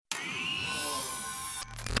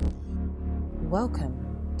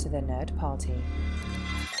Welcome to the Nerd Party.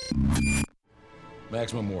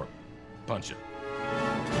 Maximum warp. Punch it.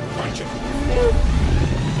 Punch it.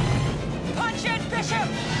 Punch it, Bishop!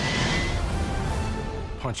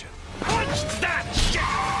 Punch it. Punch that shit!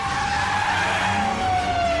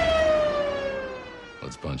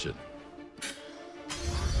 Let's punch it.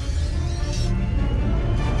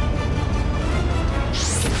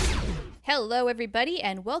 Hello, everybody,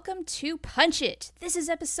 and welcome to Punch It. This is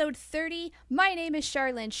episode 30. My name is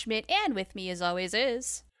Charlene Schmidt, and with me, as always,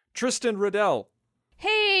 is... Tristan Riddell.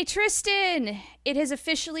 Hey, Tristan! It has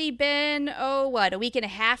officially been, a week and a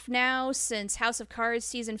half now since House of Cards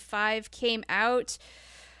Season 5 came out.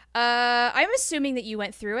 I'm assuming that you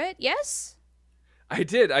went through it, yes? I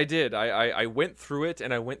did. I went through it,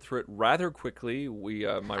 and I went through it rather quickly.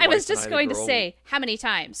 I was just going to say, how many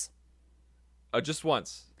times? Just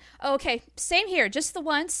once. Okay, same here, just the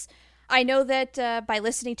once. I know that by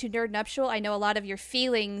listening to Nerd Nuptial, I know a lot of your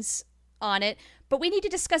feelings on it, but we need to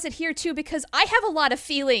discuss it here too because I have a lot of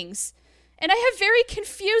feelings, and I have very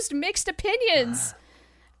confused, mixed opinions.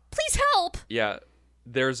 Please help! Yeah,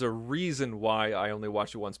 there's a reason why I only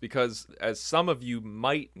watched it once, because as some of you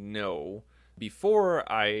might know, before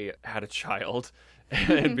I had a child,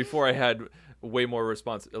 and before I had way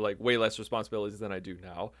less responsibilities than I do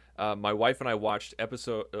now. My wife and I watched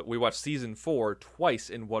season 4 twice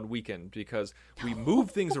in one weekend because we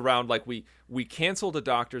moved things around. Like we canceled a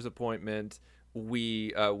doctor's appointment.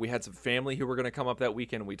 We had some family who were going to come up that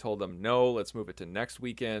weekend. We told them, no, let's move it to next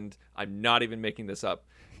weekend. I'm not even making this up.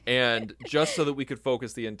 And just so that we could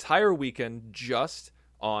focus the entire weekend just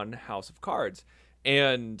on House of Cards.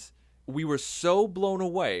 And we were so blown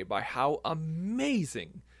away by how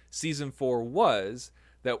amazing Season 4 was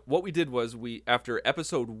that what we did was after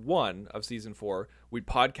episode 1 of Season 4, we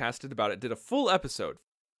podcasted about it, did a full episode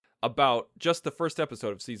about just the first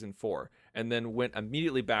episode of Season 4, and then went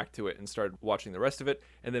immediately back to it and started watching the rest of it.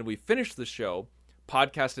 And then we finished the show,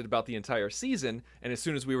 podcasted about the entire season, and as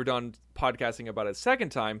soon as we were done podcasting about it a second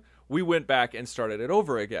time, we went back and started it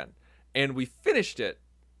over again. And we finished it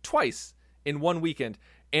twice in one weekend.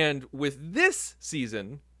 And with this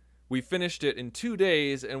season, we finished it in 2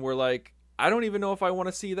 days, and we're like, I don't even know if I want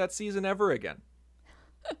to see that season ever again.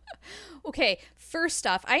 Okay, first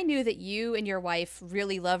off, I knew that you and your wife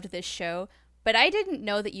really loved this show, but I didn't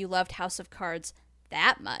know that you loved House of Cards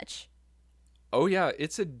that much. Oh yeah,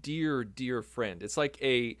 it's a dear, dear friend. It's like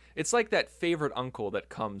that favorite uncle that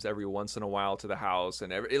comes every once in a while to the house,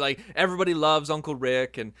 and everybody loves Uncle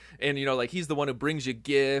Rick, and you know, like he's the one who brings you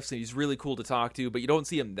gifts, and he's really cool to talk to, but you don't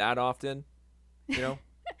see him that often, you know?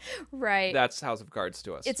 Right. That's House of Cards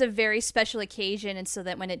to us. It's a very special occasion, and so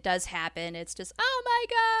that when it does happen, it's just, oh my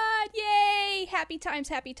god, yay, happy times,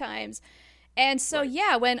 happy times. And so, right.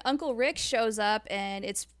 Yeah, when Uncle Rick shows up, and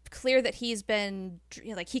it's clear that he's been,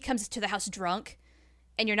 like, he comes to the house drunk,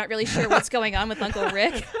 and you're not really sure what's going on with Uncle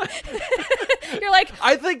Rick. You're like...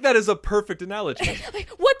 I think that is a perfect analogy. Like,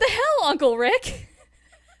 what the hell, Uncle Rick?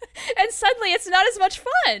 And suddenly, it's not as much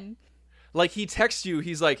fun. Like, he texts you,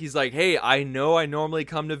 he's like, hey, I know I normally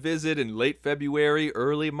come to visit in late February,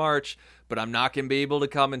 early March, but I'm not going to be able to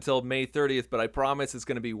come until May 30th, but I promise it's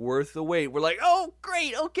going to be worth the wait. We're like, oh,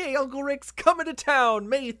 great, okay, Uncle Rick's coming to town,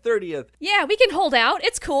 May 30th. Yeah, we can hold out,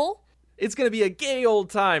 it's cool. It's going to be a gay old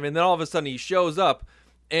time, and then all of a sudden he shows up,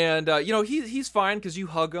 and, you know, he's fine because you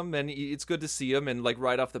hug him, and it's good to see him, and, like,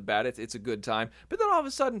 right off the bat, it's a good time. But then all of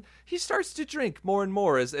a sudden, he starts to drink more and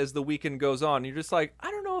more as the weekend goes on. You're just like, I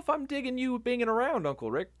don't know if I'm digging you being around,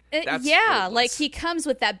 Uncle Rick. Yeah, like, he comes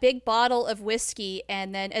with that big bottle of whiskey,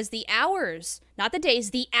 and then as the hours, not the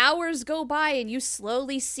days, the hours go by, and you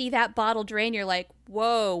slowly see that bottle drain, you're like,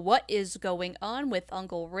 whoa, what is going on with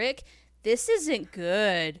Uncle Rick? This isn't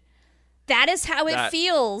good. That is how it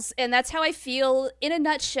feels, and that's how I feel, in a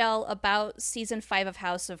nutshell, about Season 5 of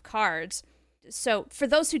House of Cards. So, for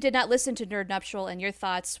those who did not listen to Nerd Nuptial and your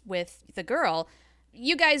thoughts with the girl,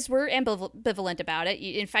 you guys were ambivalent about it.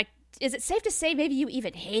 In fact, is it safe to say maybe you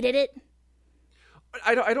even hated it?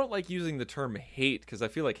 I don't like using the term hate, because I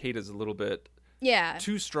feel like hate is a little bit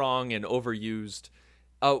too strong and overused.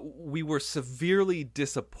 We were severely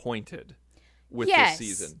disappointed with this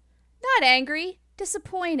season. Not angry,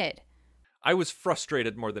 disappointed. I was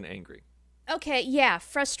frustrated more than angry. Okay, yeah,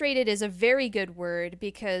 frustrated is a very good word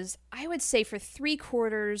because I would say for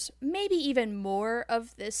 3/4, maybe even more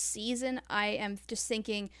of this season, I am just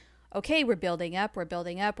thinking, okay, we're building up.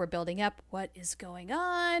 What is going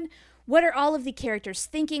on? What are all of the characters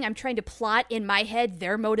thinking? I'm trying to plot in my head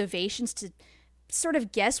their motivations to sort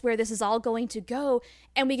of guess where this is all going to go.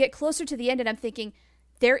 And we get closer to the end and I'm thinking,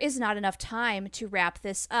 there is not enough time to wrap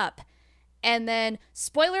this up. And then,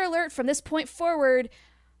 spoiler alert, from this point forward,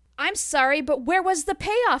 I'm sorry, but where was the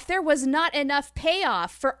payoff? There was not enough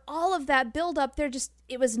payoff for all of that buildup.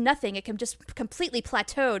 It was nothing. It just completely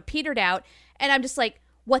plateaued, petered out. And I'm just like,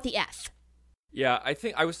 what the F? Yeah, I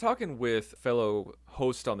think I was talking with fellow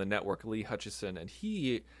host on the network, Lee Hutchison, and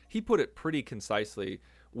he put it pretty concisely,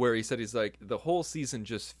 where he said he's like, the whole season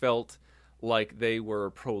just felt like they were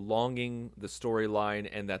prolonging the storyline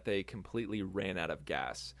and that they completely ran out of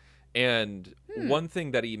gas. And one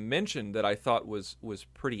thing that he mentioned that I thought was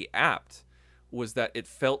pretty apt was that it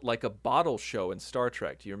felt like a bottle show in Star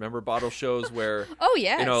Trek. Do you remember bottle shows where oh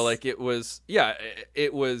yes, like it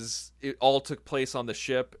all took place on the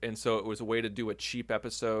ship, and so it was a way to do a cheap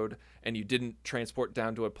episode, and you didn't transport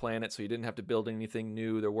down to a planet, so you didn't have to build anything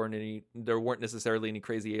new. There weren't necessarily any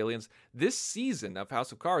crazy aliens. This season of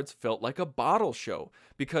House of Cards felt like a bottle show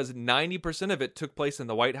because 90% of it took place in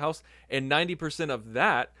the White House, and 90% of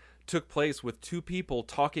that took place with two people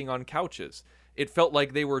talking on couches. It felt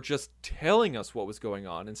like they were just telling us what was going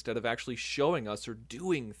on instead of actually showing us or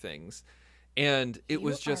doing things. And it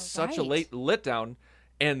was just such a late letdown.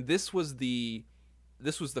 And this was the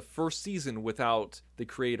first season without the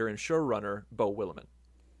creator and showrunner, Beau Willimon.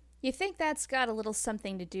 You think that's got a little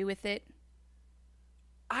something to do with it?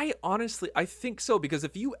 I think so, because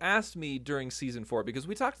if you asked me during season 4, because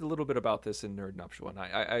we talked a little bit about this in Nerd Nuptial, and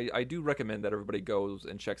I do recommend that everybody goes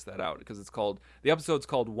and checks that out, because the episode's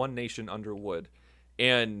called One Nation Under Wood,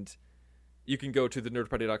 and you can go to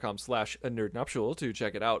thenerdparty.com/nerdnuptial to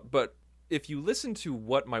check it out. But if you listen to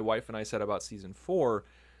what my wife and I said about season 4,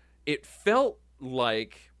 it felt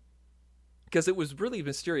like, because it was really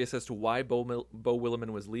mysterious as to why Beau Willimon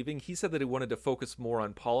was leaving. He said that he wanted to focus more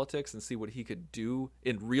on politics and see what he could do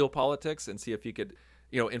in real politics and see if he could,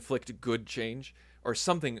 inflict good change or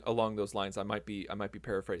something along those lines. I might be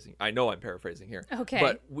paraphrasing. I know I'm paraphrasing here. Okay.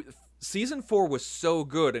 But season 4 was so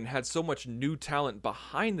good and had so much new talent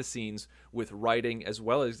behind the scenes with writing as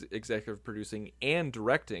well as executive producing and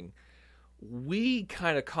directing. We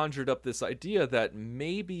kind of conjured up this idea that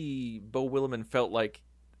maybe Beau Willimon felt like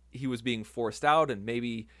he was being forced out, and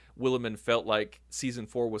maybe Willimon felt like season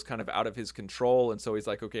 4 was kind of out of his control, and so he's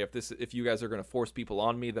like, okay, if you guys are going to force people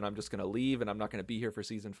on me, then I'm just going to leave and I'm not going to be here for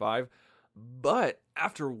season 5. But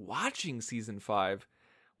after watching season 5,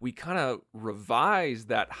 we kind of revised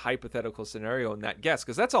that hypothetical scenario and that guess,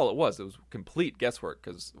 because that's all it was. It was complete guesswork,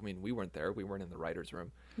 because we weren't there, we weren't in the writer's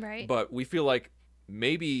room, right? But we feel like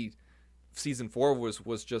maybe season 4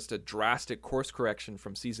 was just a drastic course correction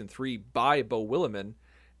from season 3 by Beau Willimon.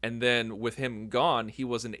 And then with him gone, he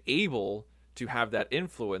wasn't able to have that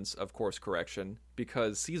influence of course correction,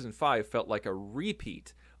 because season 5 felt like a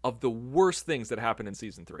repeat of the worst things that happened in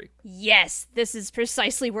season 3. Yes, this is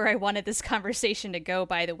precisely where I wanted this conversation to go,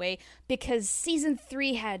 by the way, because season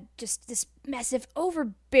 3 had just this massive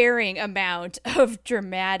overbearing amount of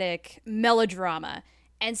dramatic melodrama,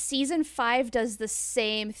 and season 5 does the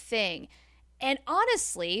same thing. And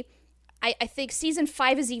honestly, I think season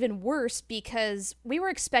 5 is even worse because we were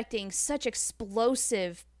expecting such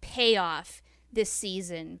explosive payoff this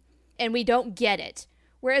season, and we don't get it.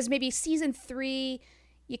 Whereas maybe season 3,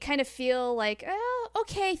 you kind of feel like, oh,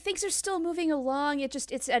 okay, things are still moving along.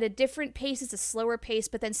 It's at a different pace. It's a slower pace.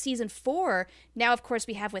 But then season 4, now, of course,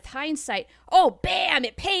 we have with hindsight, oh, bam,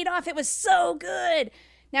 it paid off. It was so good.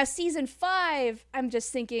 Now, season 5, I'm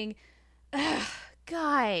just thinking,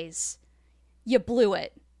 guys, you blew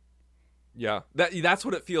it. Yeah, that's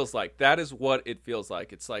what it feels like. That is what it feels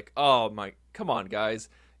like. It's like, oh my, come on, guys.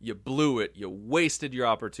 You blew it. You wasted your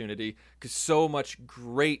opportunity, because so much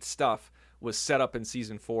great stuff was set up in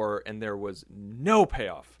season 4 and there was no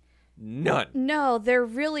payoff. None. No, there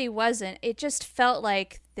really wasn't. It just felt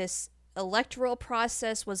like this electoral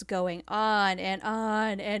process was going on and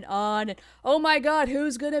on and on. And, oh my God,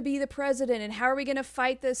 who's going to be the president? And how are we going to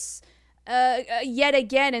fight this yet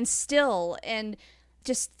again and still? And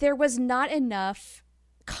just there was not enough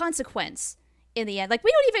consequence in the end. Like,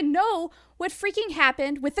 we don't even know what freaking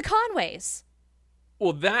happened with the Conways.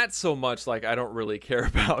 Well, that's so much like I don't really care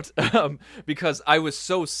about, because I was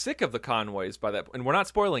so sick of the Conways by that point. And we're not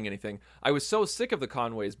spoiling anything. I was so sick of the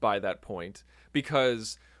Conways by that point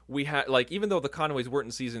because we had, like, even though the Conways weren't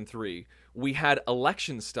in season 3, we had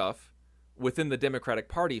election stuff within the Democratic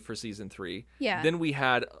Party for season 3. Yeah. Then we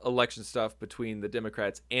had election stuff between the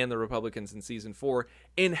Democrats and the Republicans in season 4.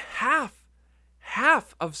 And half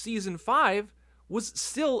of season 5 was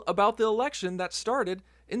still about the election that started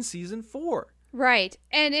in season 4. Right.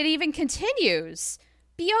 And it even continues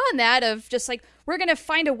beyond that of just like, we're going to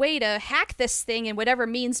find a way to hack this thing in whatever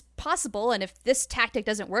means possible. And if this tactic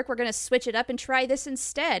doesn't work, we're going to switch it up and try this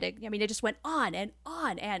instead. I mean, it just went on and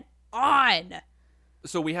on and on?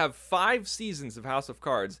 So we have 5 seasons of House of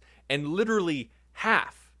Cards, and literally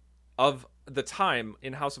half of the time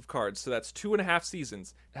in House of Cards, so that's 2.5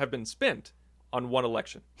 seasons, have been spent on one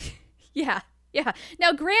election. Yeah.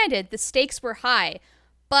 Now, granted, the stakes were high,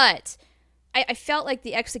 but I felt like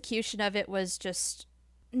the execution of it was just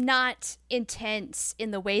not intense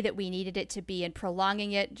in the way that we needed it to be, and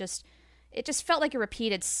prolonging it just felt like a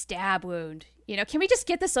repeated stab wound. Can we just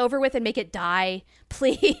get this over with and make it die,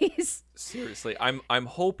 please? Seriously, I'm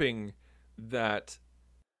hoping that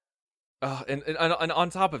and on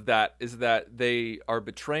top of that is that they are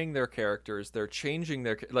betraying their characters. They're changing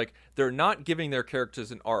they're not giving their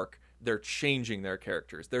characters an arc. They're changing their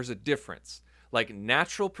characters. There's a difference. Like,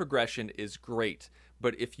 natural progression is great,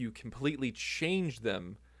 but if you completely change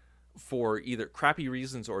them for either crappy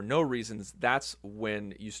reasons or no reasons, that's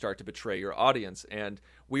when you start to betray your audience. And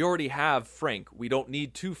we already have Frank. We don't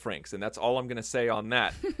need 2 Franks, and that's all I'm going to say on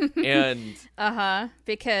that. And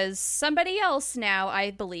because somebody else now, I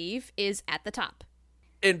believe, is at the top.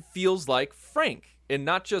 It feels like Frank, and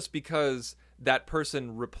not just because that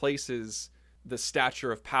person replaces the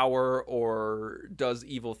stature of power or does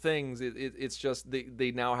evil things. It's just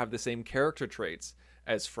they now have the same character traits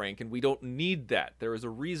as Frank, and we don't need that. There is a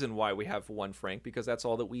reason why we have 1 Frank, because that's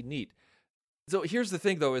all that we need. So here's the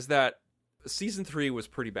thing, though, is that season 3 was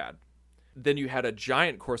pretty bad. Then you had a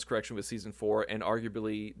giant course correction with season 4, and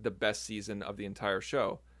arguably the best season of the entire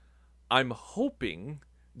show. I'm hoping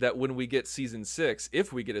that when we get season 6,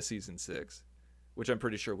 if we get a season 6, which I'm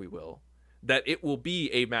pretty sure we will, that it will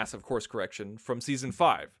be a massive course correction from season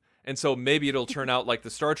 5. And so maybe it'll turn out like the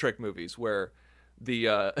Star Trek movies, where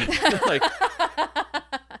the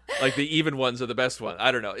like the even ones are the best one.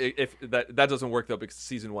 I don't know if that doesn't work, though, because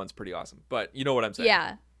season 1's pretty awesome. But you know what I'm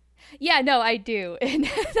saying? Yeah, no, I do. And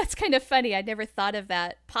that's kind of funny. I never thought of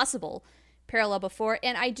that possible parallel before.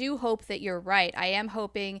 And I do hope that you're right. I am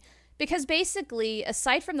hoping, because basically,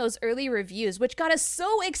 aside from those early reviews, which got us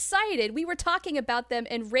so excited, we were talking about them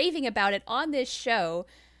and raving about it on this show,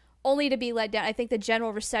 only to be let down. I think the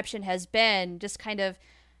general reception has been just kind of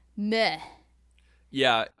meh.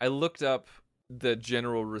 Yeah, I looked up the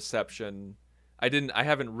general reception. I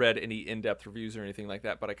haven't read any in-depth reviews or anything like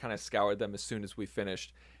that, but I kind of scoured them as soon as we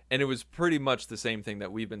finished. And it was pretty much the same thing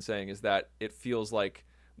that we've been saying, is that it feels like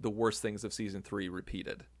the worst things of season 3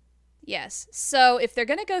 repeated. Yes. So if they're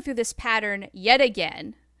going to go through this pattern yet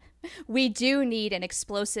again, we do need an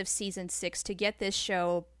explosive season 6 to get this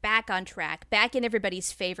show back on track, back in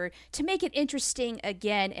everybody's favor, to make it interesting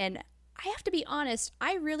again. And I have to be honest,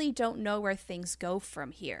 I really don't know where things go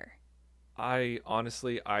from here. I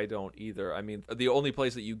don't either. I mean, the only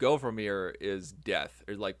place that you go from here is death.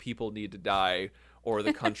 Or like, people need to die, or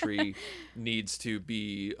the country needs to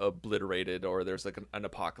be obliterated, or there's like an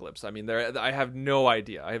apocalypse. I mean, I have no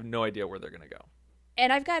idea. I have no idea where they're going to go.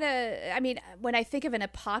 And when I think of an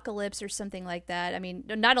apocalypse or something like that, I mean,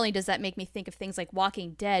 not only does that make me think of things like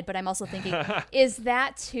Walking Dead, but I'm also thinking, is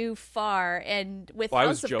that too far? And with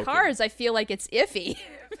House of Cards, I feel like it's iffy.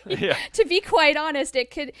 Yeah. To be quite honest,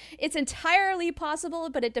 it's entirely possible,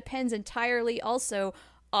 but it depends entirely also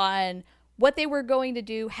on what they were going to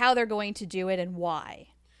do, how they're going to do it, and why.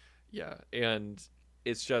 Yeah, and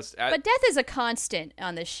it's just... But death is a constant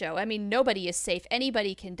on this show. I mean, nobody is safe.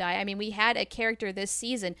 Anybody can die. I mean, we had a character this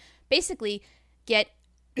season basically get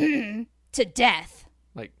to death.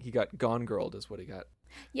 Like, he got Gone Girled is what he got.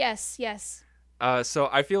 Yes. So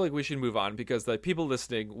I feel like we should move on, because the people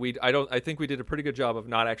listening, I think we did a pretty good job of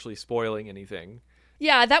not actually spoiling anything.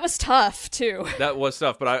 Yeah, that was tough, too. That was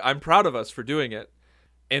tough, but I'm proud of us for doing it.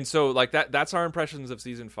 And so, like, that's our impressions of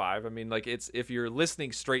season 5. I mean, like, if you're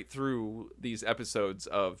listening straight through these episodes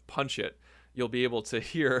of Punch It, you'll be able to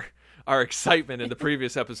hear our excitement in the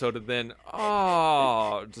previous episode, and then,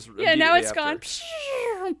 just yeah, now it's after.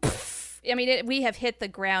 Gone. I mean, we have hit the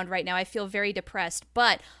ground right now. I feel very depressed.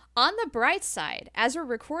 But on the bright side, as we're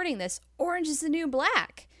recording this, Orange is the New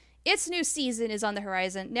Black. Its new season is on the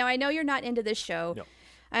horizon. Now, I know you're not into this show. No.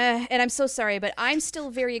 And I'm so sorry, but I'm still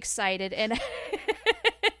very excited, and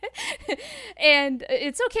and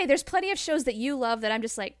it's okay. There's plenty of shows that you love that I'm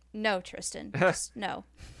just like, no, Tristan, just no.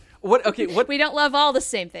 What? We don't love all the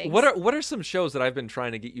same things. What are some shows that I've been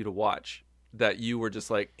trying to get you to watch that you were just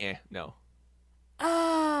like, no?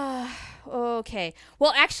 Okay.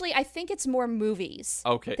 Well, actually, I think it's more movies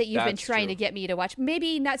that you've been trying to get me to watch.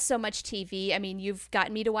 Maybe not so much TV. I mean, you've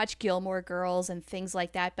gotten me to watch Gilmore Girls and things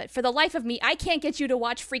like that. But for the life of me, I can't get you to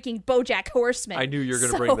watch freaking BoJack Horseman. I knew you were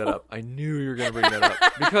going to bring that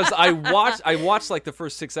up. Because I watched like the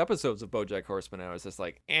first 6 episodes of BoJack Horseman, and I was just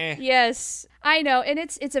like, eh. Yes, I know. And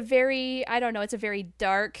it's a very, I don't know, it's a very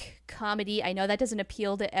dark comedy. I know that doesn't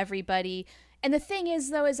appeal to everybody. And the thing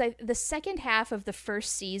is, though, is the second half of the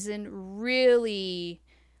first season really,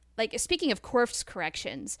 like, speaking of course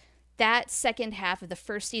corrections, that second half of the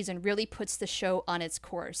first season really puts the show on its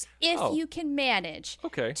course. If you can manage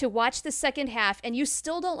to watch the second half and you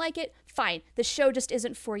still don't like it, fine. The show just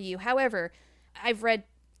isn't for you. However, I've read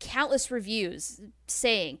countless reviews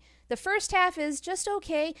saying the first half is just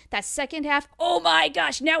okay. That second half, oh my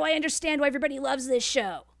gosh, now I understand why everybody loves this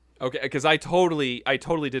show. Okay, because I totally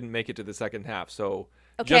didn't make it to the second half, so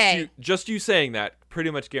just you saying that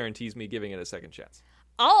pretty much guarantees me giving it a second chance.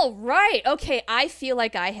 All right, okay, I feel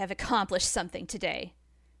like I have accomplished something today.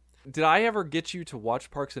 Did I ever get you to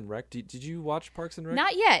watch Parks and Rec? Did you watch Parks and Rec?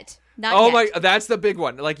 Not yet. That's the big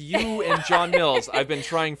one. Like you and John Mills, I've been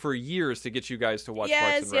trying for years to get you guys to watch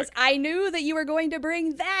Parks and Rec. Yes, I knew that you were going to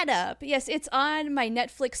bring that up. Yes, it's on my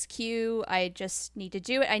Netflix queue. I just need to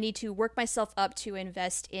do it. I need to work myself up to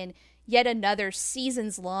invest in yet another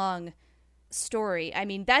seasons-long story. I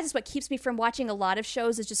mean, that is what keeps me from watching a lot of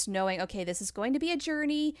shows, is just knowing, okay, this is going to be a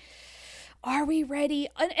journey. Are we ready?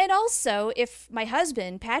 And also, if my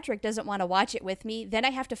husband, Patrick, doesn't want to watch it with me, then I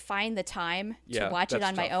have to find the time to watch it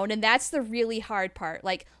on my own. And that's the really hard part.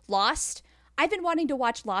 Like Lost, I've been wanting to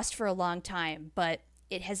watch Lost for a long time, but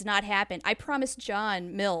it has not happened. I promised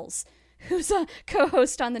John Mills, who's a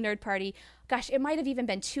co-host on the Nerd Party, gosh, it might have even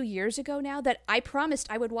been 2 years ago now, that I promised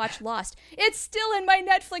I would watch Lost. It's still in my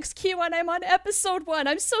Netflix queue and I'm on episode 1.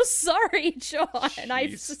 I'm so sorry, John.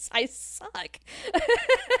 I suck.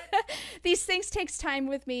 These things takes time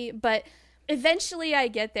with me, but eventually I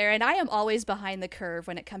get there, and I am always behind the curve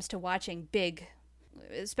when it comes to watching big,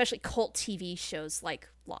 especially cult TV shows like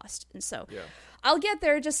Lost. And so I'll get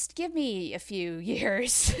there. Just give me a few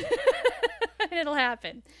years and it'll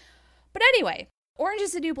happen. But anyway, Orange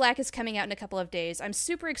is the New Black is coming out in a couple of days. I'm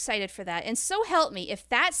super excited for that. And so help me, if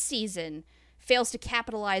that season fails to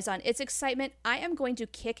capitalize on its excitement, I am going to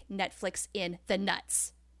kick Netflix in the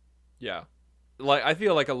nuts. Yeah. Like I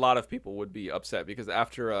feel like a lot of people would be upset because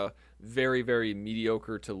after a very, very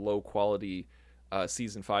mediocre to low quality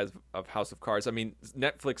season 5 of House of Cards, I mean,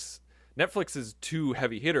 Netflix's 2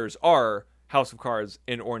 heavy hitters are House of Cards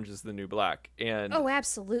and Orange is the New Black. And oh,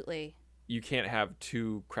 absolutely. You can't have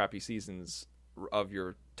 2 crappy seasons of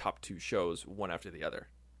your top 2 shows one after the other.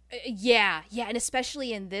 Yeah, and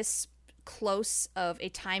especially in this close of a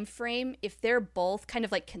time frame, if they're both kind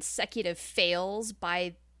of like consecutive fails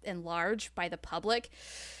by and large by the public,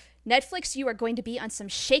 Netflix, you are going to be on some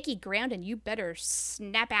shaky ground and you better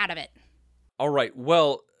snap out of it. All right,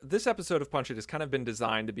 well, this episode of Punch It has kind of been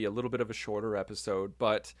designed to be a little bit of a shorter episode,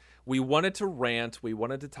 but we wanted to rant, we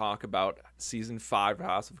wanted to talk about season 5 of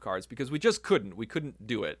House of Cards because we just couldn't. We couldn't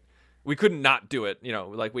do it. We couldn't not do it,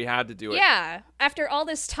 like we had to do it. Yeah, after all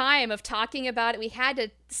this time of talking about it, we had to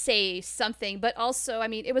say something, but also, I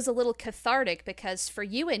mean, it was a little cathartic because for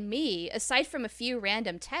you and me, aside from a few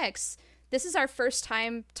random texts, this is our first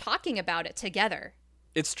time talking about it together.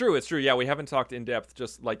 It's true. Yeah, we haven't talked in depth,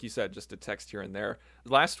 just like you said, just a text here and there.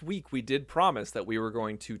 Last week, we did promise that we were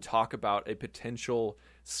going to talk about a potential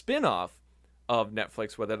spin-off of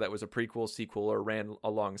Netflix, whether that was a prequel, sequel, or ran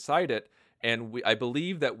alongside it. And I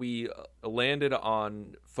believe that we landed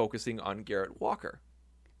on focusing on Garret Walker.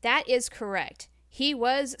 That is correct. He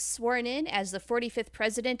was sworn in as the 45th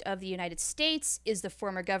president of the United States, is the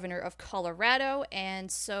former governor of Colorado.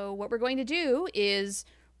 And so what we're going to do is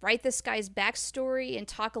write this guy's backstory and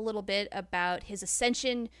talk a little bit about his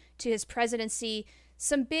ascension to his presidency,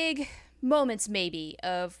 some big moments maybe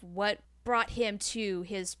of what brought him to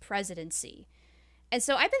his presidency. And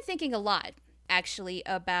so I've been thinking a lot, actually,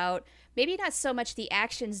 about maybe not so much the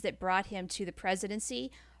actions that brought him to the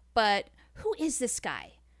presidency, but who is this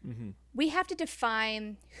guy? Mm-hmm. We have to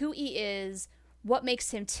define who he is, what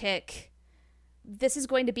makes him tick. This is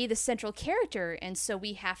going to be the central character, and so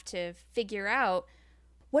we have to figure out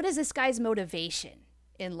what is this guy's motivation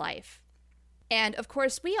in life. And, of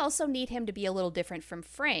course, we also need him to be a little different from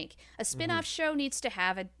Frank. A spin-off show needs to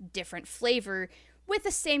have a different flavor with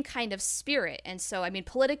the same kind of spirit. And so, I mean,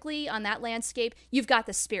 politically, on that landscape, you've got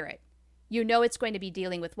the spirit. You know it's going to be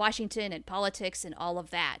dealing with Washington and politics and all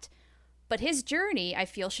of that. But his journey, I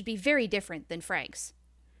feel, should be very different than Frank's.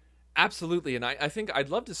 Absolutely, and I think I'd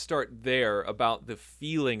love to start there about the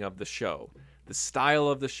feeling of the show. the style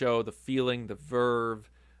of the show, the feeling, the verve,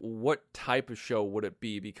 what type of show would it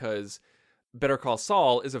be? Because Better Call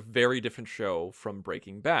Saul is a very different show from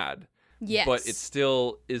Breaking Bad. Yes. But it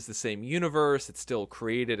still is the same universe. It's still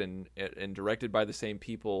created and directed by the same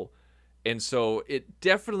people. And so it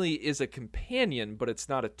definitely is a companion, but it's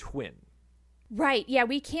not a twin. Right. Yeah,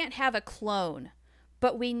 we can't have a clone,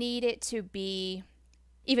 but we need it to be,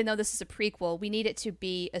 even though this is a prequel, we need it to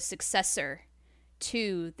be a successor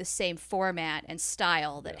to the same format and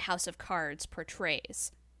style that House of Cards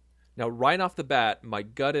portrays. Now, right off the bat, my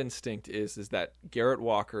gut instinct is that Garret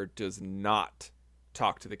Walker does not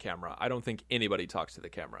talk to the camera. I don't think anybody talks to the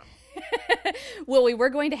camera. Well, we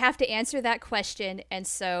were going to have to answer that question, and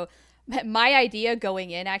so my idea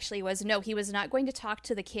going in actually was, no, he was not going to talk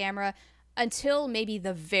to the camera until maybe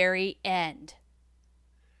the very end.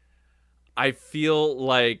 I feel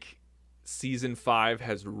like season 5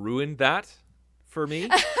 has ruined that for me.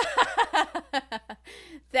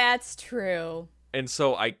 That's true. And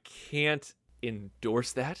so I can't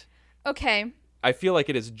endorse that. Okay. I feel like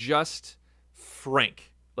it is just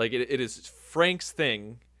Frank. Like it is Frank's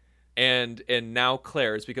thing, and now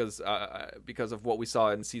Claire's because of what we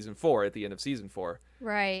saw in season 4 at the end of season 4.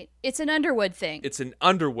 Right. It's an Underwood thing. It's an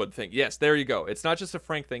Underwood thing. Yes, there you go. It's not just a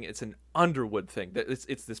Frank thing. It's an Underwood thing.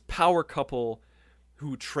 It's this power couple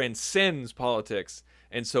who transcends politics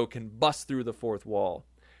and so can bust through the fourth wall.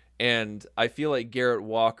 And I feel like Garret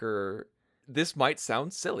Walker, this might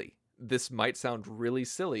sound silly. This might sound really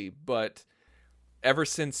silly, but ever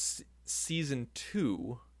since season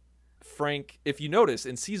 2, Frank, if you notice,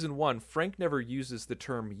 in season 1, Frank never uses the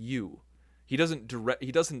term you. He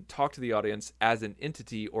doesn't talk to the audience as an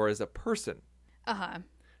entity or as a person. Uh-huh.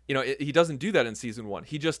 He doesn't do that in season 1.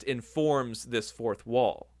 He just informs this fourth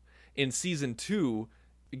wall. In season 2,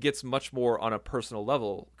 it gets much more on a personal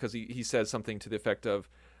level because he says something to the effect of,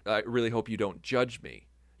 I really hope you don't judge me.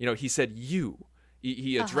 He said you.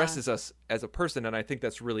 He addresses us as a person, and I think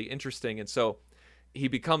that's really interesting. And so he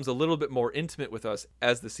becomes a little bit more intimate with us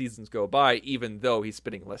as the seasons go by, even though he's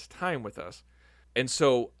spending less time with us. And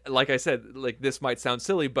so, like I said, like this might sound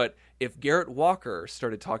silly, but if Garret Walker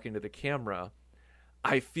started talking to the camera,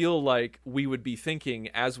 I feel like we would be thinking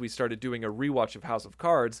as we started doing a rewatch of House of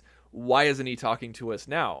Cards, why isn't he talking to us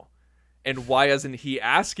now? And why isn't he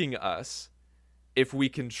asking us if he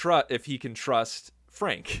can trust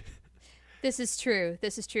Frank? This is true.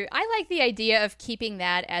 I like the idea of keeping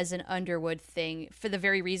that as an Underwood thing for the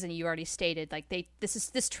very reason you already stated. Like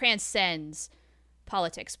this transcends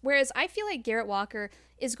politics. Whereas I feel like Garret Walker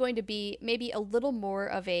is going to be maybe a little more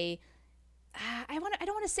of a I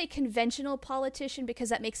don't want to say conventional politician because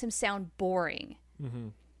that makes him sound boring. Mm-hmm.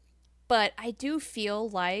 But I do feel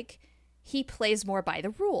like he plays more by the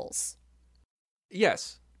rules.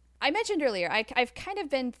 Yes. I mentioned earlier, I've kind of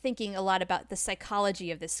been thinking a lot about the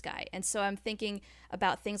psychology of this guy. And so I'm thinking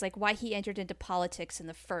about things like why he entered into politics in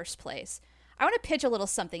the first place. I want to pitch a little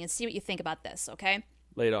something and see what you think about this, okay?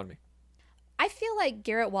 Lay it on me. I feel like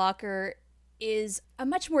Garret Walker is a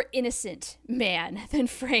much more innocent man than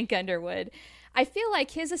Frank Underwood. I feel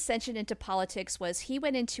like his ascension into politics was he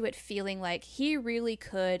went into it feeling like he really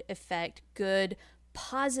could effect good,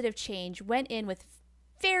 positive change, went in with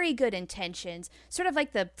very good intentions, sort of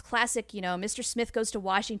like the classic, Mr. Smith goes to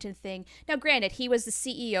Washington thing. Now, granted, he was the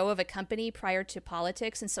CEO of a company prior to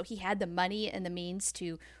politics, and so he had the money and the means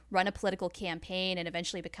to run a political campaign and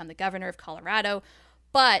eventually become the governor of Colorado.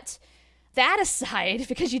 But that aside,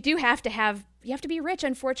 because you have to be rich,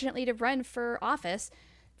 unfortunately, to run for office.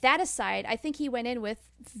 That aside, I think he went in with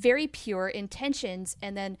very pure intentions,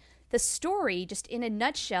 and then the story, just in a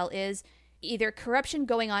nutshell, is either corruption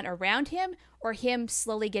going on around him or him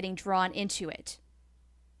slowly getting drawn into it.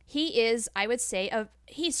 He is, I would say,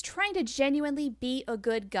 he's trying to genuinely be a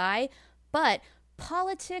good guy, but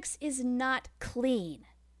politics is not clean.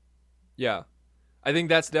 Yeah. I think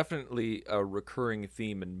that's definitely a recurring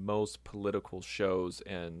theme in most political shows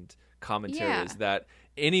and commentaries, that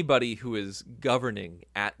anybody who is governing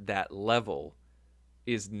at that level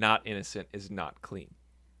is not innocent, is not clean.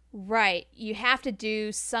 Right. You have to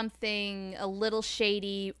do something a little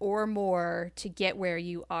shady or more to get where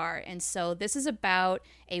you are. And so this is about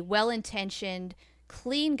a well-intentioned,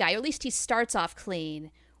 clean guy, or at least he starts off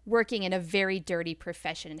clean, working in a very dirty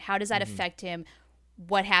profession. And how does that affect him?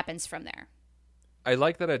 What happens from there? I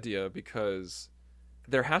like that idea because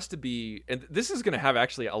there has to be, and this is going to have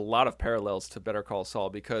actually a lot of parallels to Better Call Saul,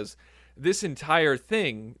 because this entire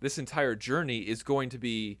journey is going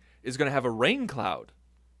to have a rain cloud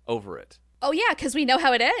over it. Oh yeah, because we know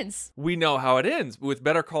how it ends. We know how it ends. With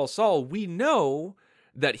Better Call Saul, we know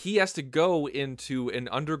that he has to go into an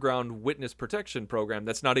underground witness protection program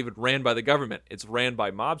that's not even ran by the government. It's ran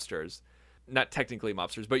by mobsters. Not technically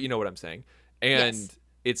mobsters, but you know what I'm saying. And Yes.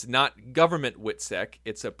 It's not government WITSEC,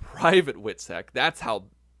 it's a private WITSEC. That's how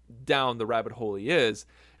down the rabbit hole he is.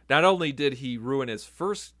 Not only did he ruin his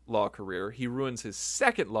first law career, he ruins his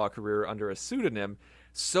second law career under a pseudonym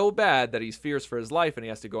so bad that he fears for his life and he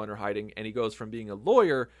has to go under hiding, and he goes from being a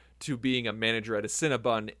lawyer to being a manager at a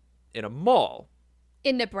Cinnabon in a mall.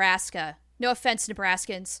 In Nebraska. No offense,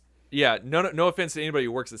 Nebraskans. Yeah, no offense to anybody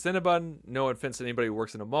who works at Cinnabon, no offense to anybody who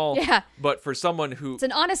works in a mall. Yeah. But for someone who... It's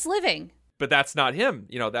an honest living. But that's not him.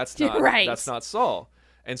 That's not Right. That's not Saul.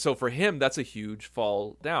 And so for him, that's a huge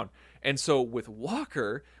fall down. And so with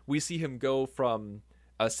Walker, we see him go from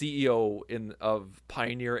a CEO of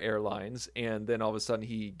Pioneer Airlines, and then all of a sudden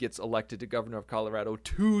he gets elected to governor of Colorado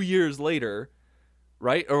 2 years later,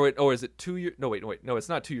 right? Or is it 2 years? No, wait. No, it's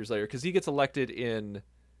not 2 years later, because he gets elected in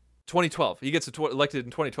 2012. He gets elected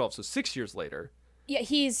in 2012, so 6 years later.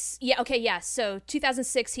 Yeah, so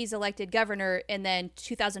 2006 he's elected governor, and then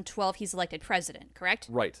 2012 he's elected president, correct?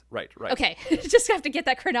 Right. Okay, just have to get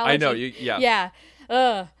that chronology. I know, yeah. Yeah.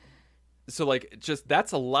 Ugh. So,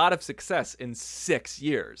 that's a lot of success in 6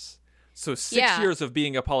 years. So 6 years of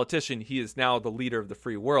being a politician, he is now the leader of the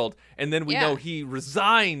free world. And then we know he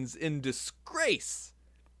resigns in disgrace.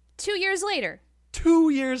 2 years later. 2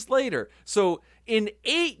 years later. So in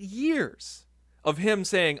 8 years of him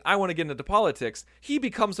saying, I want to get into politics, he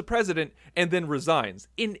becomes the president and then resigns.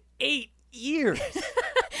 In 8 years.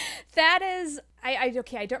 That is, I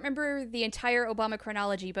don't remember the entire Obama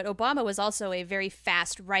chronology, but Obama was also a very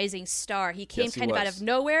fast rising star. He came kind of out of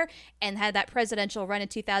nowhere and had that presidential run in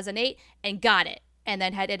 2008 and got it, and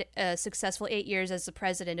then had a successful 8 years as the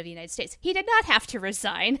president of the United States. He did not have to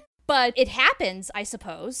resign, but it happens, I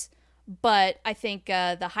suppose. But I think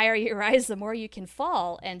the higher you rise, the more you can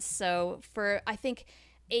fall. And so for, I think,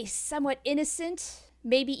 a somewhat innocent,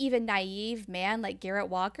 maybe even naive man like Garret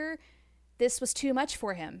Walker, this was too much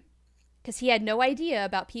for him. Because he had no idea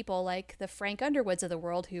about people like the Frank Underwoods of the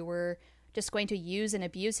world who were just going to use and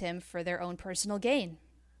abuse him for their own personal gain.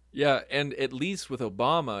 Yeah, and at least with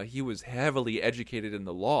Obama, he was heavily educated in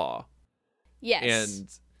the law. Yes. And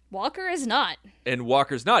Walker is not. And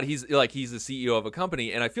Walker's not. He's the CEO of a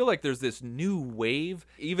company. And I feel like there's this new wave,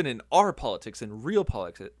 even in our politics, in real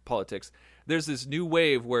politics, there's this new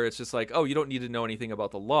wave where it's just like, oh, you don't need to know anything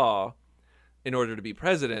about the law in order to be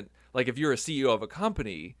president. Like, if you're a CEO of a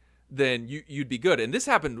company, then you'd be good. And this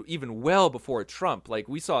happened even well before Trump. Like,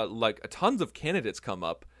 we saw tons of candidates come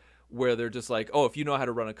up where they're just like, oh, if you know how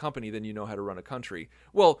to run a company, then you know how to run a country.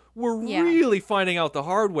 Well, we're really finding out the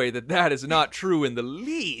hard way that is not true in the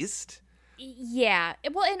least. Yeah.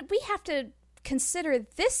 Well, and we have to consider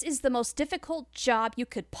this is the most difficult job you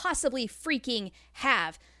could possibly freaking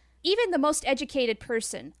have. Even the most educated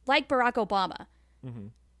person, like Barack Obama,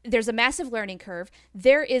 there's a massive learning curve.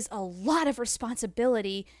 There is a lot of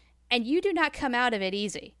responsibility, and you do not come out of it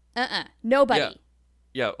easy. Nobody.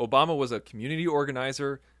 Yeah, Obama was a community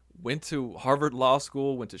organizer, went to Harvard Law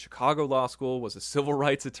School, went to Chicago Law School, was a civil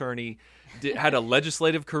rights attorney, had a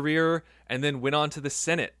legislative career, and then went on to the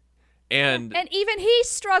Senate. And even he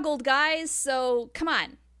struggled, guys, so come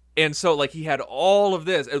on. And so, he had all of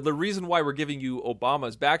this. The reason why we're giving you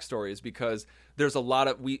Obama's backstory is because there's a lot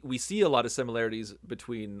of, we see a lot of similarities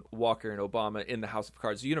between Walker and Obama in the House of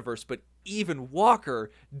Cards universe, but even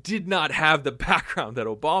Walker did not have the background that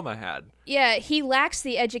Obama had. Yeah, he lacks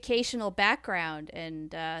the educational background,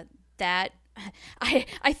 and that,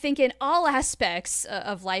 I think in all aspects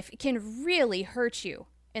of life, can really hurt you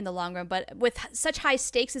in the long run. But with such high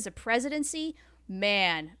stakes as a presidency,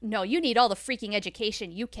 man, no, you need all the freaking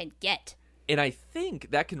education you can get. And I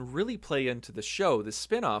think that can really play into the show, the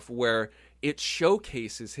spinoff, where it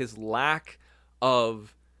showcases his lack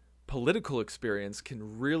of political experience,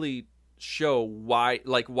 can really show why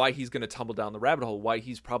he's going to tumble down the rabbit hole, why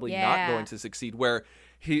he's probably not going to succeed, where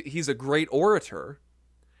he's a great orator.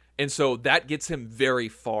 And so that gets him very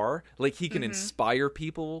far. He can inspire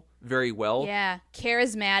people very well. Yeah.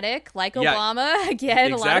 Charismatic, like Obama.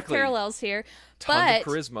 Again, exactly. A lot of parallels here. Tons of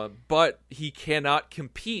charisma. But he cannot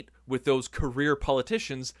compete with those career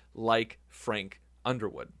politicians like Frank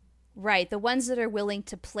Underwood. Right. The ones that are willing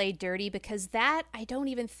to play dirty, because that I don't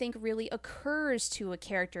even think really occurs to a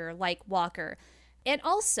character like Walker. And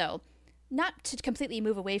also, not to completely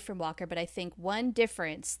move away from Walker, but I think one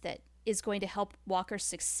difference that is going to help Walker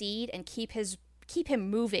succeed and keep him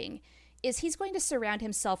moving is he's going to surround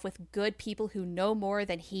himself with good people who know more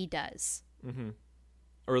than he does. Mm-hmm.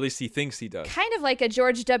 Or at least he thinks he does. Kind of like a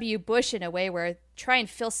George W. Bush in a way, where try and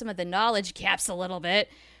fill some of the knowledge gaps a little bit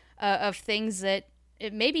of things that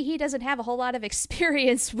maybe he doesn't have a whole lot of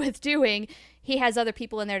experience with doing. He has other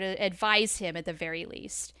people in there to advise him at the very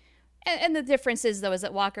least. And the difference is, though, is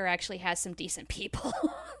that Walker actually has some decent people.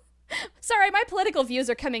 Sorry, my political views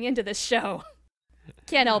are coming into this show.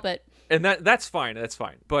 Can't help it. And that's fine. That's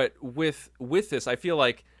fine. But with this, I feel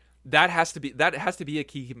like that has to be a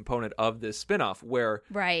key component of this spinoff, where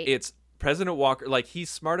it's President Walker. Like, he's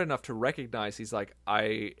smart enough to recognize, he's like,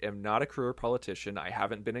 I am not a career politician. I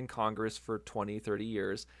haven't been in Congress for 20, 30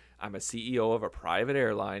 years. I'm a CEO of a private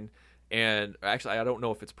airline. And actually, I don't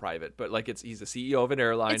know if it's private, but like he's a CEO of an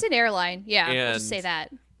airline. It's an airline. Yeah, I'll just say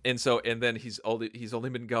that. And then he's only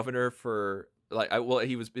been governor for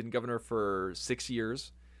been governor for 6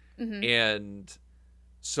 years. Mm-hmm. And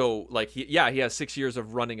so he has 6 years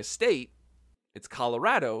of running a state. It's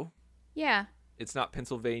Colorado. Yeah. It's not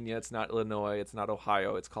Pennsylvania, it's not Illinois, it's not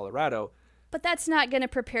Ohio, it's Colorado. But that's not going to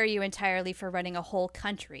prepare you entirely for running a whole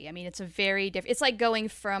country. I mean, it's a very different, it's like going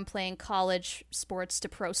from playing college sports to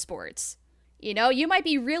pro sports. You know, you might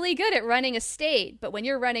be really good at running a state, but when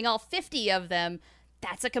you're running all 50 of them,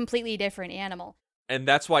 that's a completely different animal. And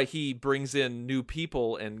that's why he brings in new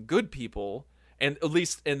people and good people. And at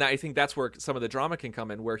least, and I think that's where some of the drama can come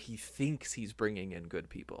in, where he thinks he's bringing in good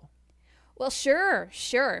people. Well, sure.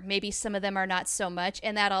 Maybe some of them are not so much.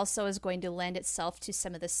 And that also is going to lend itself to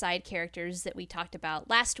some of the side characters that we talked about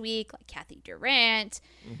last week, like Kathy Durant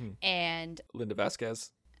and Linda Vasquez.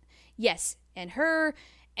 Yes, and her.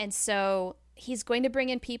 And so he's going to bring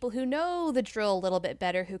in people who know the drill a little bit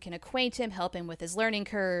better, who can acquaint him, help him with his learning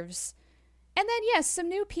curves. And then, yes, some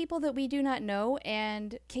new people that we do not know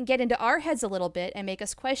and can get into our heads a little bit and make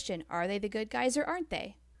us question, are they the good guys or aren't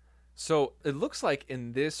they? So it looks like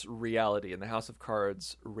in this reality, in the House of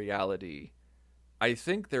Cards reality, I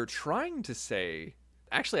think they're trying to say,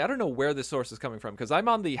 actually, I don't know where the source is coming from, because I'm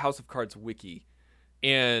on the House of Cards wiki,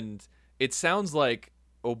 and it sounds like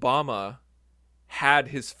Obama had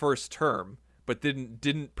his first term, but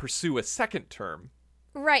didn't pursue a second term.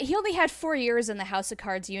 Right. He only had 4 years in the House of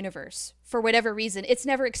Cards universe. For whatever reason. It's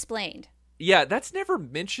never explained. Yeah, that's never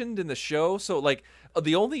mentioned in the show. So, like,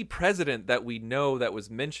 the only president that we know that was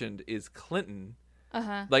mentioned is Clinton.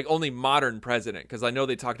 Uh-huh. Like, only modern president. Because I know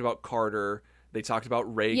they talked about Carter. They talked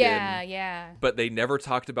about Reagan. Yeah. But they never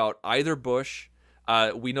talked about either Bush.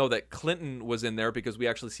 We know that Clinton was in there because we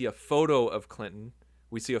actually see a photo of Clinton.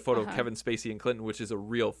 We see a photo of Kevin Spacey and Clinton, which is a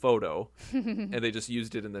real photo. And they just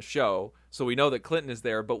used it in the show. So we know that Clinton is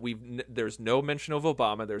there, but there's no mention of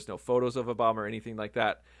Obama. There's no photos of Obama or anything like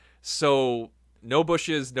that. So no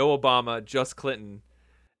Bushes, no Obama, just Clinton.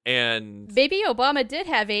 And maybe Obama did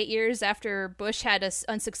have 8 years after Bush had an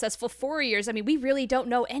unsuccessful 4 years. I mean, we really don't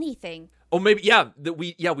know anything. Oh, maybe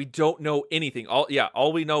we don't know anything.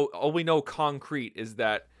 All we know concrete is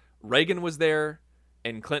that Reagan was there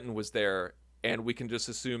and Clinton was there, and we can just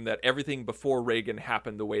assume that everything before Reagan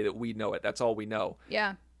happened the way that we know it. That's all we know.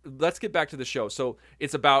 Yeah. Let's get back to the show. So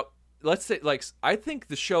it's about, let's say, like, I think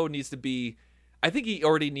the show needs to be, I think he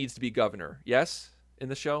already needs to be governor, yes, in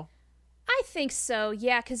the show? I think so,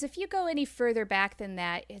 yeah, because if you go any further back than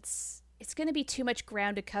that, it's going to be too much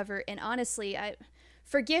ground to cover. And honestly,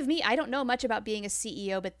 forgive me, I don't know much about being a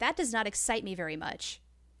CEO, but that does not excite me very much,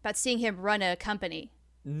 about seeing him run a company.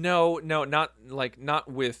 No,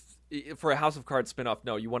 not with, for a House of Cards spinoff,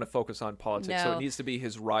 no, you want to focus on politics. So it needs to be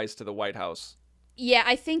his rise to the White House. Yeah,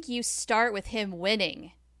 I think you start with him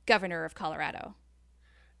winning governor of Colorado.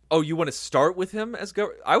 Oh, you want to start with him as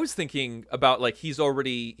governor? I was thinking about, like, he's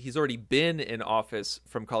already been in office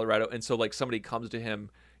from Colorado, and so, like, somebody comes to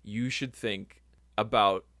him, you should think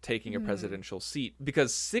about taking a presidential seat,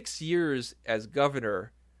 because 6 years as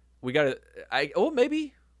governor,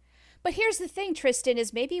 maybe. But here's the thing, Tristan,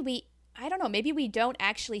 is maybe we don't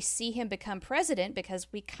actually see him become president, because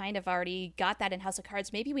we kind of already got that in House of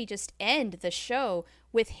Cards. Maybe we just end the show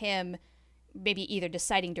with him maybe either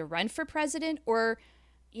deciding to run for president, or,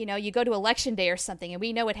 you know, you go to election day or something and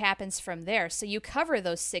we know what happens from there. So you cover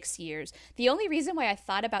those 6 years. The only reason why I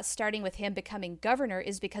thought about starting with him becoming governor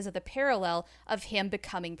is because of the parallel of him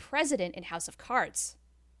becoming president in House of Cards.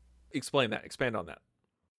 Explain that. Expand on that.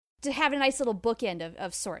 To have a nice little bookend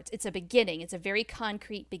of sorts. It's a beginning. It's a very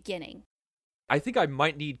concrete beginning. I think I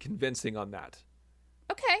might need convincing on that.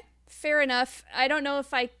 Okay, fair enough. I don't know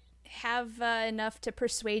if I have enough to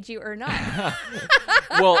persuade you or not.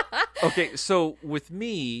 Well, okay, so with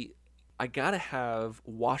me, I gotta have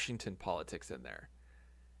Washington politics in there.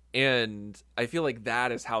 And I feel like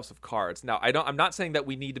that is House of Cards. Now, I'm not saying that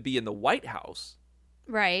we need to be in the White House.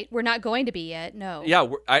 Right. We're not going to be yet, no. Yeah,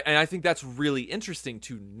 and I think that's really interesting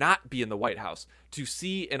to not be in the White House, to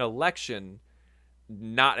see an election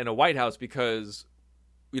not in a White House, because,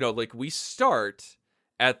 you know, like, we start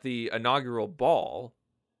at the inaugural ball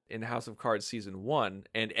in House of Cards season 1,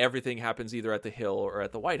 and everything happens either at the Hill or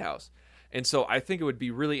at the White House. And so I think it would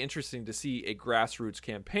be really interesting to see a grassroots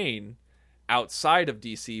campaign outside of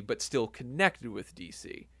DC, but still connected with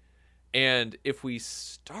DC. And if we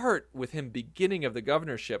start with him beginning of the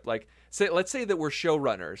governorship, like let's say that we're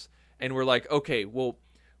showrunners and we're like, okay, well,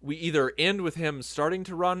 we either end with him starting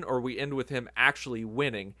to run or we end with him actually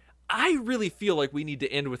winning. I really feel like we need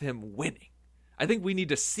to end with him winning. I think we need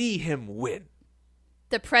to see him win.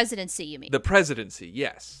 The presidency, you mean? The presidency,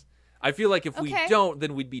 yes. I feel like if we don't,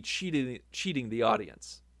 then we'd be cheating the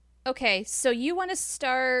audience. Okay, so you want to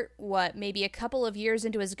start, maybe a couple of years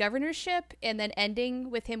into his governorship and then ending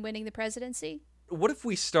with him winning the presidency? What if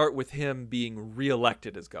we start with him being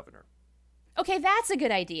reelected as governor? Okay, that's a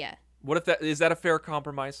good idea. What if is that a fair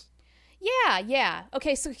compromise? Yeah.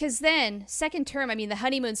 Okay, so because then, second term, I mean, the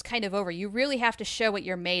honeymoon's kind of over. You really have to show what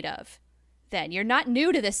you're made of. Then you're not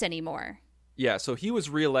new to this anymore. Yeah, so he was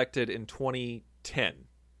reelected in 2010.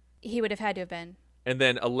 He would have had to have been. And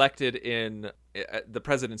then elected in the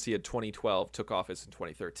presidency in 2012, took office in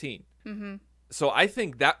 2013. Mm-hmm. So I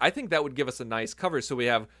think that would give us a nice cover. So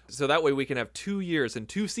that way we can have 2 years and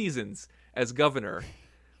 2 seasons as governor.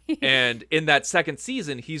 And in that second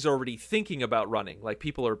season, he's already thinking about running. Like,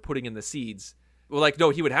 people are putting in the seeds. Well, like, no,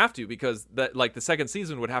 he would have to, because the second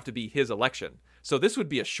season would have to be his election. So this would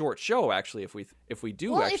be a short show, actually, if we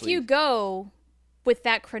do. Well, actually, if you go with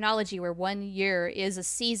that chronology where 1 year is a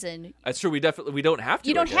season, that's true. We don't have to.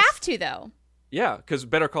 You don't have to, though. Yeah, because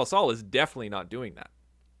Better Call Saul is definitely not doing that.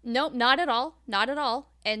 Nope, not at all. Not at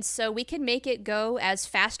all. And so we can make it go as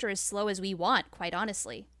fast or as slow as we want, quite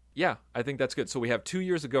honestly. Yeah, I think that's good. So we have 2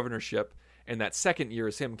 years of governorship, and that second year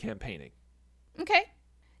is him campaigning. Okay.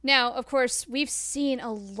 Now, of course, we've seen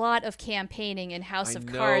a lot of campaigning in House of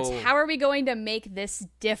Cards. How are we going to make this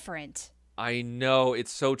different? I know,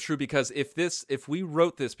 it's so true, because if we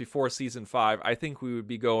wrote this before season 5, I think we would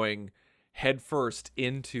be going headfirst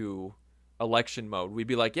into election mode. We'd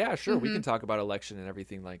be like, yeah, sure, we can talk about election and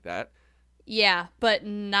everything like that. Yeah, but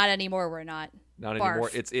not anymore. We're not. Not Barf. anymore.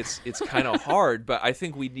 It's kind of hard, but I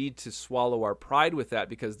think we need to swallow our pride with that,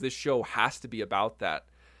 because this show has to be about that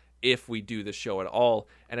if we do the show at all.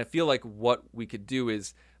 And I feel like what we could do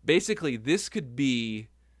is basically this could be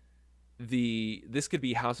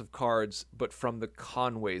House of Cards, but from the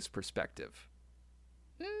Conways' perspective.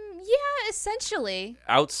 Yeah, essentially.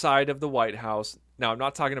 Outside of the White House. Now, I'm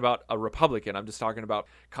not talking about a Republican. I'm just talking about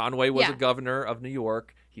Conway was a governor of New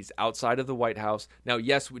York. He's outside of the White House. Now,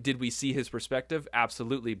 yes, did we see his perspective?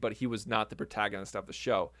 Absolutely, but he was not the protagonist of the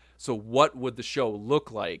show. So what would the show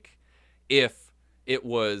look like if it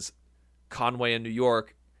was Conway in New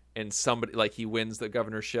York and somebody, like, he wins the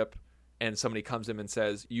governorship and somebody comes to him and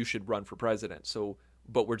says, you should run for president. So,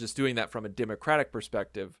 but we're just doing that from a Democratic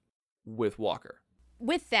perspective with Walker.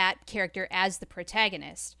 With that character as the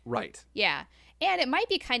protagonist. Right. Yeah. And it might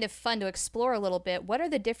be kind of fun to explore a little bit. What are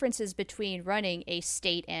the differences between running a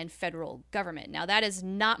state and federal government? Now, that is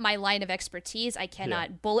not my line of expertise. I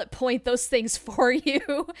cannot bullet point those things for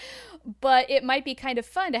you. But it might be kind of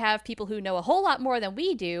fun to have people who know a whole lot more than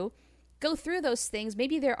we do go through those things.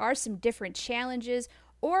 Maybe there are some different challenges,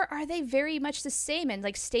 or are they very much the same? And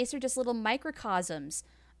like, states are just little microcosms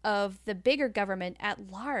of the bigger government at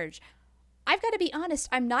large. I've got to be honest,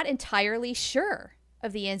 I'm not entirely sure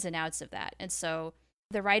of the ins and outs of that. And so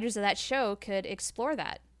the writers of that show could explore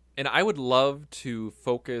that. And I would love to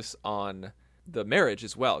focus on the marriage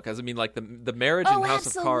as well, because I mean, like, the marriage in House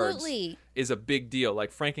of Cards is a big deal.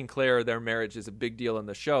 Like, Frank and Claire, their marriage is a big deal in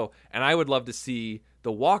the show. And I would love to see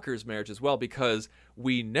the Walkers' marriage as well, because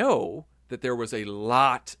we know that there was a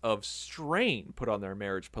lot of strain put on their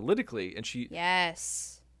marriage politically. And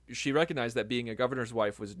she recognized that being a governor's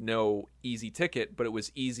wife was no easy ticket, but it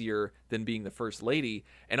was easier than being the first lady.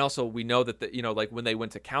 And also, we know that like, when they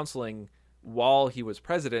went to counseling while he was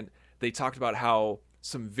president, they talked about how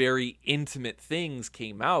some very intimate things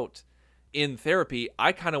came out in therapy.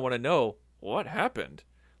 I kind of want to know what happened.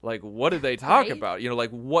 Like, what did they talk about? Like,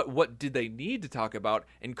 what did they need to talk about?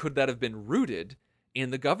 And could that have been rooted in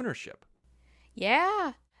the governorship?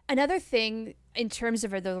 Yeah. Another thing in terms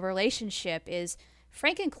of the relationship is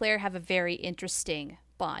Frank and Claire have a very interesting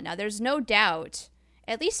bond. Now, there's no doubt,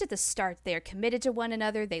 at least at the start, they're committed to one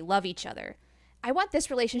another. They love each other. I want this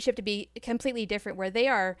relationship to be completely different, where they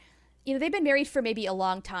are, they've been married for maybe a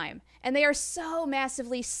long time, and they are so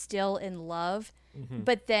massively still in love. Mm-hmm.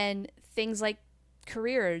 But then things like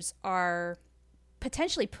careers are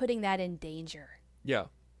potentially putting that in danger. Yeah.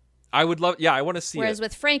 I want to see Whereas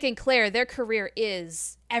with Frank and Claire, their career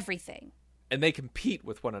is everything. And they compete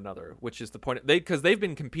with one another, which is the point. Because they've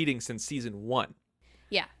been competing since season 1.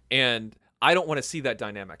 Yeah. And I don't want to see that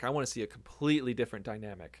dynamic. I want to see a completely different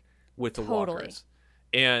dynamic with the Walkers.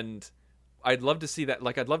 And I'd love to see that.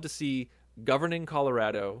 Like, I'd love to see governing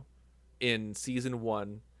Colorado in season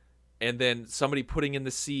 1, and then somebody putting in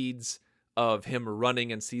the seeds of him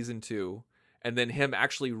running in season 2, and then him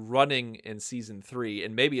actually running in season 3.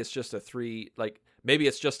 And maybe it's just a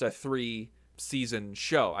 3-season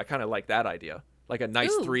show. I kind of like that idea, like a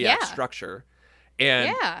nice 3-act structure.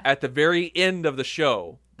 And at the very end of the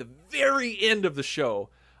show,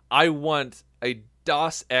 I want a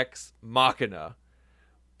Deus Ex Machina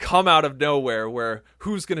come out of nowhere where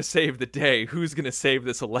who's going to save the day? Who's going to save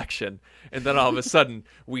this election? And then all of a sudden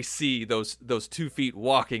we see those 2 feet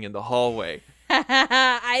walking in the hallway.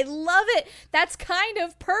 I love it. That's kind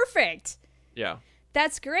of perfect. Yeah.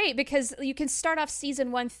 That's great because you can start off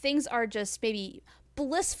season 1. Things are just maybe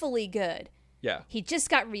blissfully good. Yeah. He just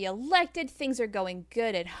got reelected. Things are going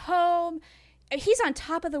good at home. He's on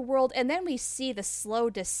top of the world. And then we see the slow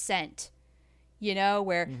descent,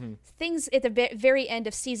 where things at the very end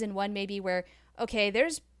of season 1, maybe where, okay,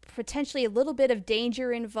 there's potentially a little bit of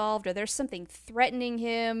danger involved, or there's something threatening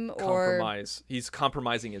him, compromise. He's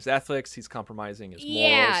compromising his ethics. He's compromising his morals.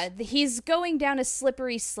 Yeah, he's going down a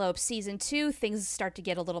slippery slope. Season 2, things start to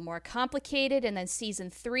get a little more complicated, and then season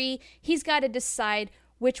 3, he's got to decide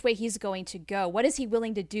which way he's going to go. What is he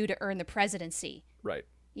willing to do to earn the presidency? Right.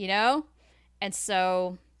 And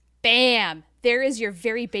so, bam, there is your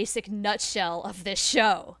very basic nutshell of this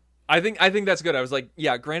show. I think that's good. I was like,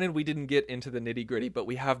 yeah, granted we didn't get into the nitty-gritty, but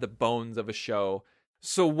we have the bones of a show.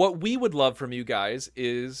 So what we would love from you guys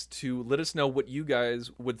is to let us know what you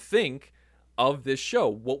guys would think of this show.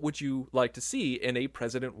 What would you like to see in a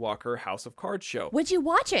President Walker House of Cards show? Would you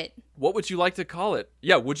watch it? What would you like to call it?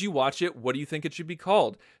 Yeah, would you watch it? What do you think it should be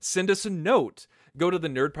called? Send us a note. Go to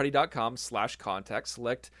thenerdparty.com/contact,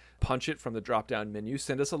 select Punch It from the drop-down menu,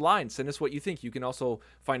 send us a line, send us what you think. You can also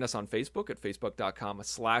find us on Facebook at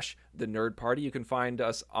facebook.com/thenerdparty. You can find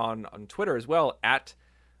us on Twitter as well at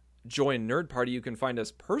Join Nerd Party. You can find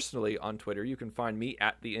us personally on Twitter. You can find me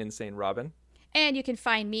at The Insane Robin. And you can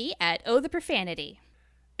find me at Oh the Profanity.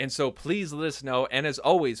 And so please let us know. And as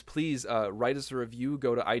always, please write us a review.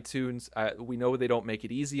 Go to iTunes. We know they don't make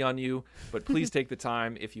it easy on you, but please take the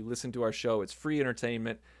time. If you listen to our show, it's free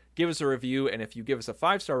entertainment. Give us a review. And if you give us a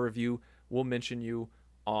 5-star review, we'll mention you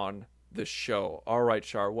on the show. All right,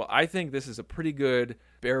 Char. Well, I think this is a pretty good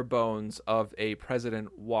bare bones of a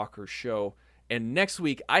President Walker show. And next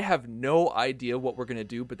week, I have no idea what we're going to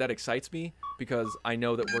do, but that excites me because I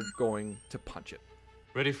know that we're going to punch it.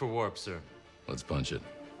 Ready for warp, sir. Let's punch it.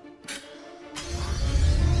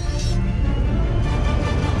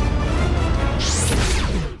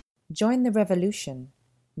 Join the revolution.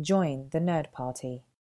 Join the Nerd Party.